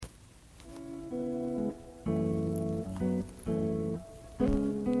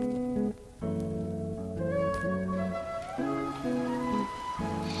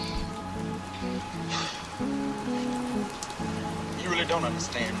don't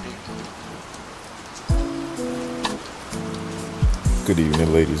understand, do Good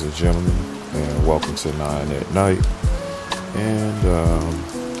evening, ladies and gentlemen, and welcome to 9 at Night. And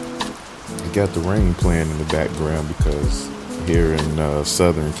I got the rain playing in the background because here in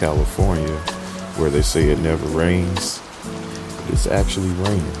Southern California, where they say it never rains, it's actually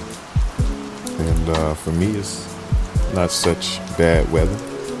raining. And for me, it's not such bad weather.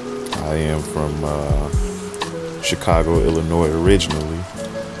 I am from Chicago, Illinois originally,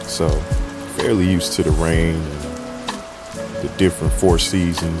 so fairly used to the rain and the different four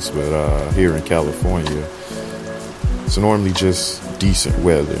seasons. But here in California, it's normally just decent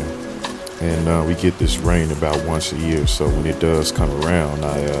weather, and we get this rain about once a year. So when it does come around,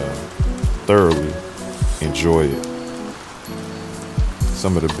 I thoroughly enjoy it.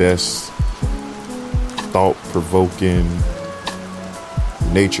 Some of the best thought-provoking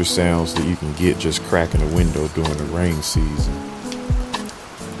nature sounds that you can get just cracking a window during the rain season.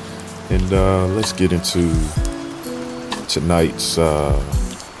 And let's get into tonight's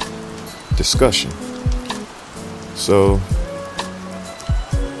discussion. So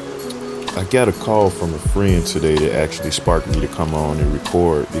I got a call from a friend today that actually sparked me to come on and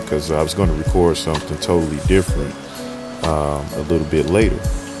record, because I was going to record something totally different a little bit later.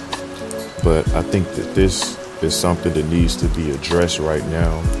 But I think that this is something that needs to be addressed right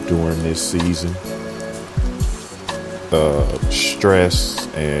now during this season. Stress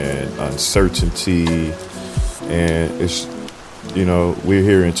and uncertainty, and it's, we're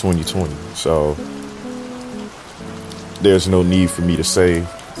here in 2020, so there's no need for me to say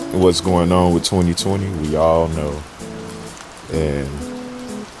what's going on with 2020. We all know. And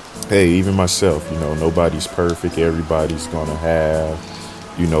hey, even myself, nobody's perfect. Everybody's gonna have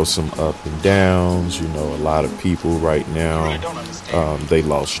some up and downs. A lot of people right now, they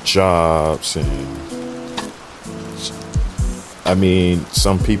lost jobs, and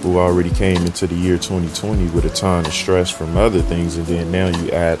some people already came into the year 2020 with a ton of stress from other things, and then now you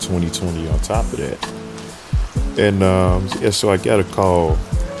add 2020 on top of that. And so I got a call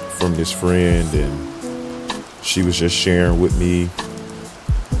from this friend, and she was just sharing with me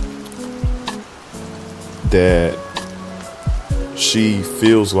that she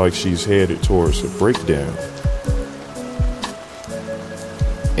feels like she's headed towards a breakdown,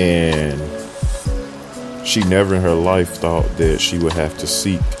 and she never in her life thought that she would have to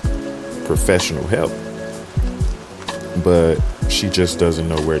seek professional help, but she just doesn't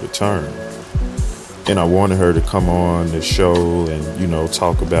know where to turn. And I wanted her to come on the show and,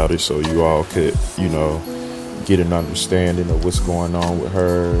 talk about it, so you all could, get an understanding of what's going on with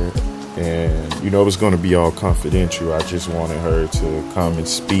her. And, it was going to be all confidential. I just wanted her to come and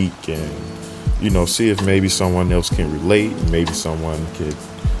speak and, see if maybe someone else can relate, and maybe someone could,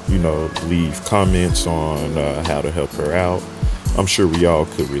 leave comments on how to help her out. I'm sure we all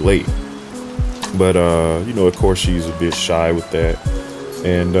could relate. But, of course, she's a bit shy with that.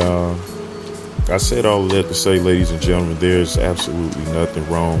 And I said all of that to say, ladies and gentlemen, there's absolutely nothing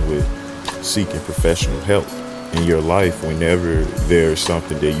wrong with seeking professional help in your life whenever there's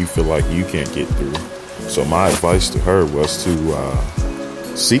something that you feel like you can't get through. So my advice to her was to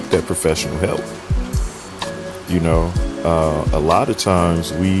seek that professional help. A lot of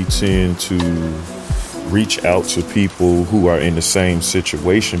times we tend to reach out to people who are in the same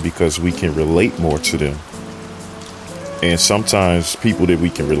situation because we can relate more to them. And sometimes people that we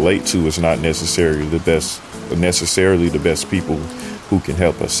can relate to is not necessarily the best people who can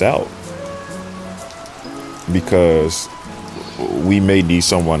help us out, because we may need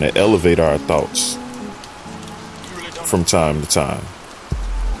someone to elevate our thoughts from time to time,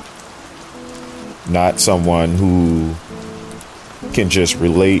 not someone who can just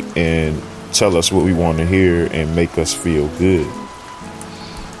relate and tell us what we want to hear and make us feel good.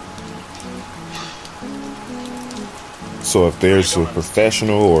 So if there's a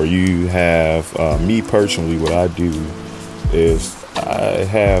professional, or you have, me personally, what I do is I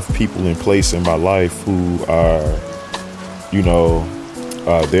have people in place in my life who are,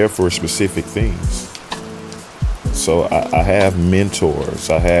 there for specific things. So I have mentors.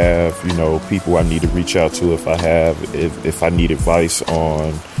 I have, people I need to reach out to if I need advice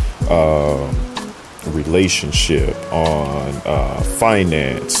on relationship, on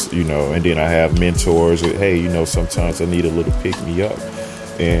finance, and then I have mentors that, hey, sometimes I need a little pick me up,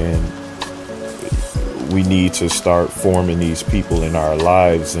 and we need to start forming these people in our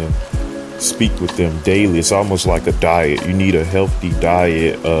lives and speak with them daily. It's almost like a diet. You need a healthy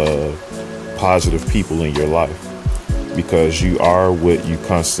diet of positive people in your life, because you are what you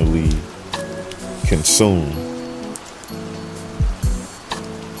constantly consume.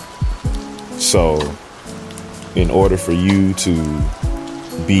 So in order for you to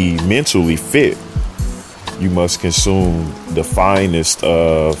be mentally fit, you must consume the finest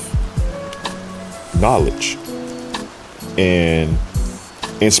of knowledge and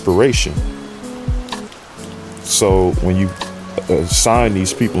inspiration. So when you assign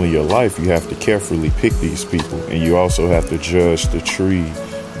these people in your life, you have to carefully pick these people, and you also have to judge the tree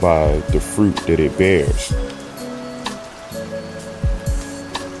by the fruit that it bears.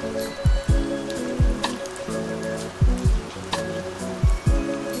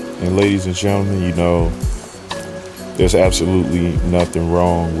 And ladies and gentlemen, there's absolutely nothing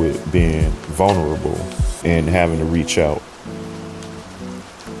wrong with being vulnerable and having to reach out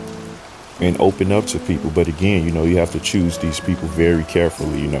and open up to people. But again, you have to choose these people very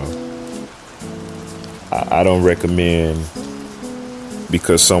carefully. I don't recommend,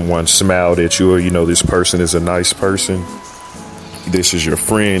 because someone smiled at you, or this person is a nice person, this is your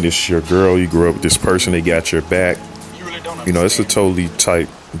friend, this is your girl, you grew up with this person, they got your back. It's a totally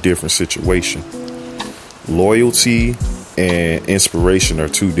different situation. Loyalty and inspiration are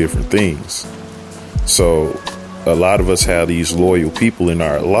two different things. So a lot of us have these loyal people in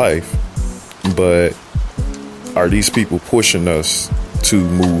our life, but are these people pushing us to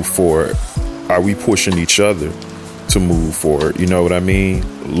move forward? Are we pushing each other to move forward? You know what I mean?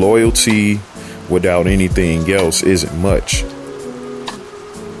 Loyalty without anything else isn't much.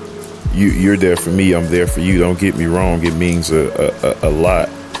 You're there for me, I'm there for you. Don't get me wrong, it means a lot.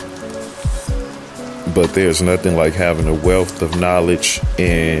 But there's nothing like having a wealth of knowledge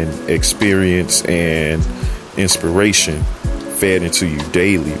and experience and inspiration fed into you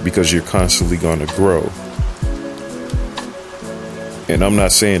daily, because you're constantly going to grow. And I'm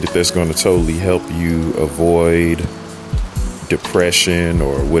not saying that that's going to totally help you avoid depression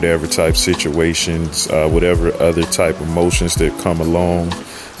or whatever type situations, whatever other type of emotions that come along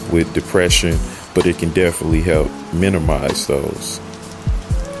with depression, but it can definitely help minimize those.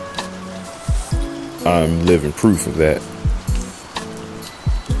 I'm living proof of that.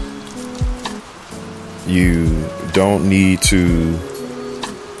 You don't need to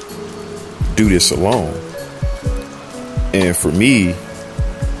do this alone. And for me,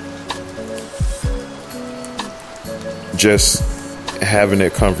 just having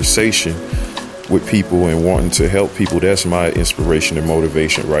that conversation with people and wanting to help people, that's my inspiration and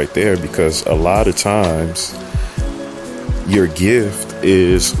motivation right there. Because a lot of times your gift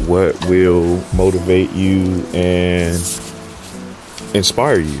is what will motivate you and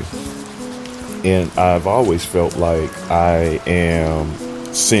inspire you. And I've always felt like I am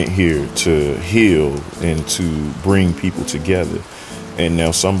sent here to heal and to bring people together. And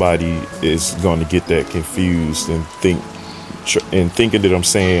now somebody is going to get that confused and thinking that I'm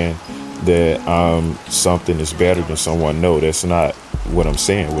saying that something is better than someone. No, that's not what I'm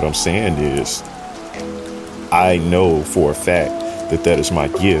saying. What I'm saying is I know for a fact that is my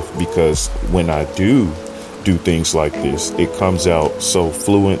gift, because when I do things like this, it comes out so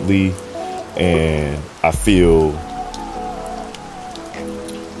fluently, and I feel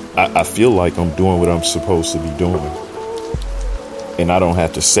like I'm doing what I'm supposed to be doing, and I don't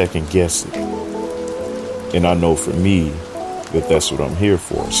have to second guess it. And I know for me that that's what I'm here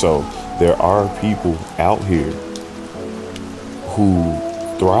for. So there are people out here who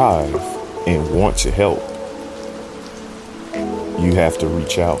thrive and want to help. You have to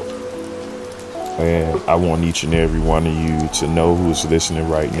reach out. And I want each and every one of you to know who's listening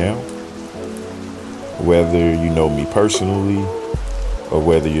right now, whether you know me personally or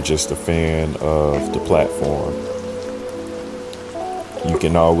whether you're just a fan of the platform. You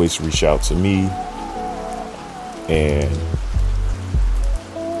can always reach out to me, and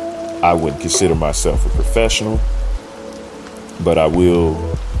I wouldn't consider myself a professional, but I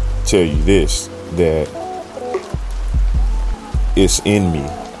will tell you this, that it's in me.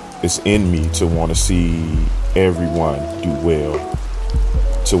 It's in me to want to see everyone do well,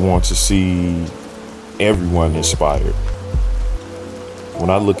 to want to see everyone inspired. When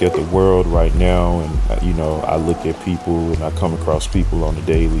I look at the world right now, and I look at people, and I come across people on a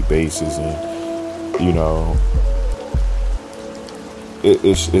daily basis, and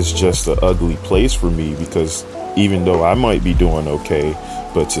it's just an ugly place for me, because even though I might be doing okay,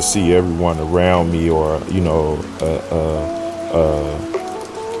 but to see everyone around me, or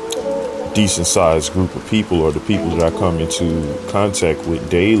decent sized group of people, or the people that I come into contact with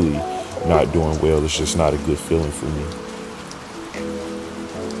daily, not doing well, it's just not a good feeling for me.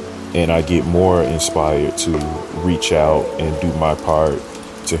 And I get more inspired to reach out and do my part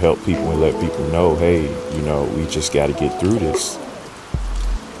to help people and let people know, hey, we just got to get through this.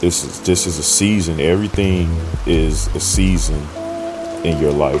 This is a season. Everything is a season in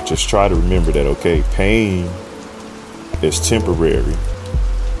your life. Just try to remember that, okay, pain is temporary.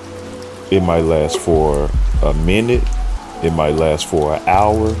 It might last for a minute. It might last for an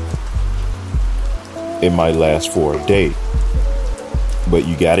hour. It might last for a day. But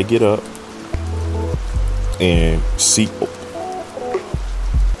you got to get up and seek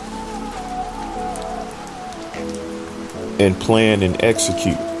and plan and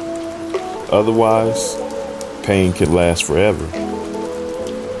execute. Otherwise, pain can last forever.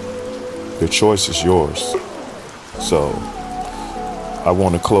 The choice is yours. So I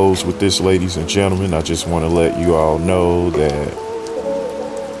want to close with this, ladies and gentlemen. I just want to let you all know that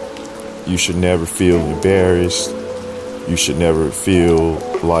you should never feel embarrassed. You should never feel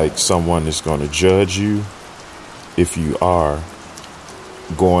like someone is going to judge you if you are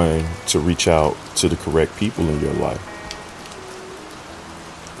going to reach out to the correct people in your life.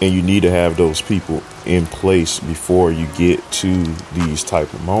 And you need to have those people in place before you get to these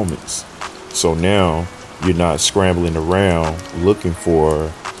type of moments. So now you're not scrambling around looking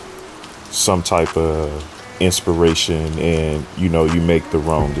for some type of inspiration and, you make the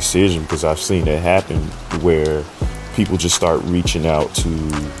wrong decision, because I've seen it happen where people just start reaching out to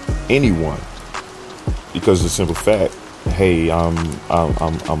anyone because of the simple fact, hey, I'm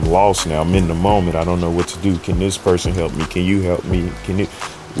lost now. I'm in the moment. I don't know what to do. Can this person help me? Can you help me?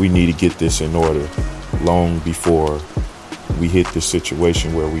 We need to get this in order long before we hit the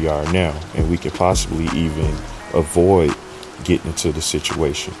situation where we are now, and we can possibly even avoid getting into the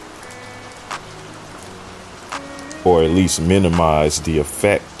situation, or at least minimize the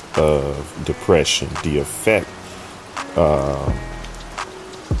effect of depression, the effect of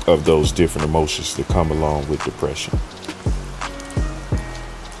those different emotions that come along with depression.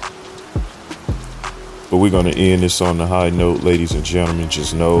 But we're going to end this on the high note, ladies and gentlemen.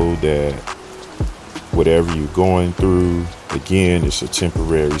 Just know that whatever you're going through, again, it's a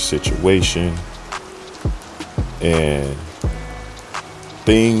temporary situation. And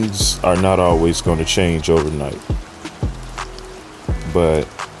things are not always going to change overnight. But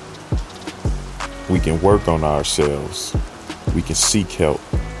we can work on ourselves. We can seek help.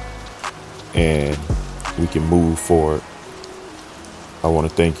 And we can move forward. I want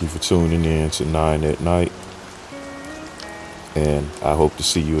to thank you for tuning in to 9 at Night. And I hope to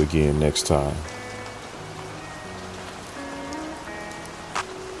see you again next time.